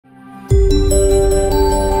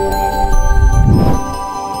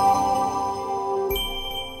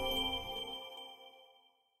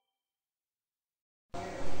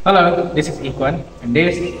Hello, this is Ikwan, and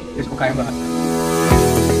this is UKM Bahasa.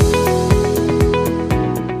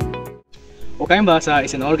 UKM Bahasa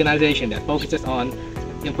is an organization that focuses on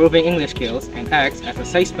improving English skills and acts as a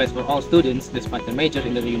safe space for all students despite the major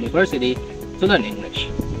in the university to learn English.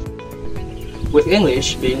 With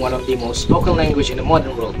English being one of the most spoken language in the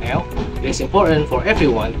modern world now, it is important for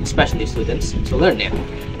everyone, especially students, to learn it.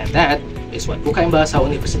 And that is what UKM Bahasa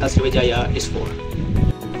Universitas Sriwijaya is for.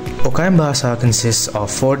 UKM Bahasa consists of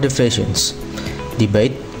 4 divisions: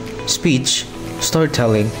 debate, speech,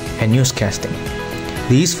 storytelling, and newscasting.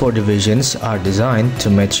 These 4 divisions are designed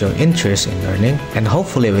to match your interest in learning, and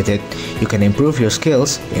hopefully with it, you can improve your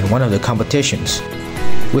skills in one of the competitions.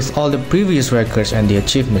 With all the previous records and the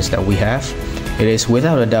achievements that we have, it is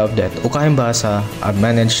without a doubt that UKM Bahasa are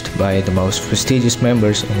managed by the most prestigious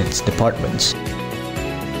members in its departments.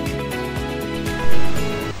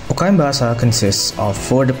 UKM Bahasa consists of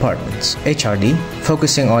 4 departments: HRD,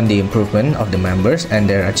 focusing on the improvement of the members and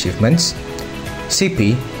their achievements;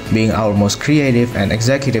 CP, being our most creative and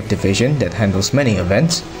executive division that handles many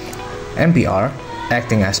events; MPR,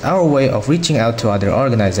 acting as our way of reaching out to other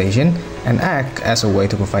organizations and ACT as a way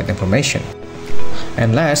to provide information;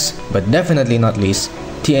 and last, but definitely not least,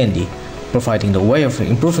 TND, providing the way of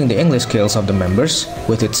improving the English skills of the members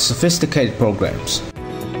with its sophisticated programs.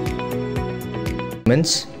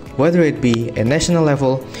 Whether it be at national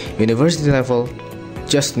level, university level,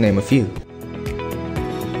 just to name a few.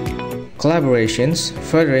 Collaborations,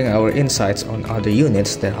 furthering our insights on other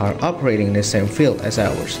units that are operating in the same field as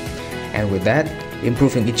ours, and with that,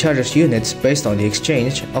 improving each other's units based on the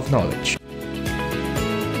exchange of knowledge.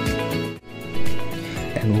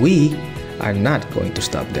 And we are not going to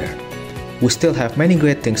stop there. We still have many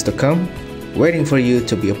great things to come, waiting for you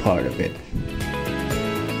to be a part of it.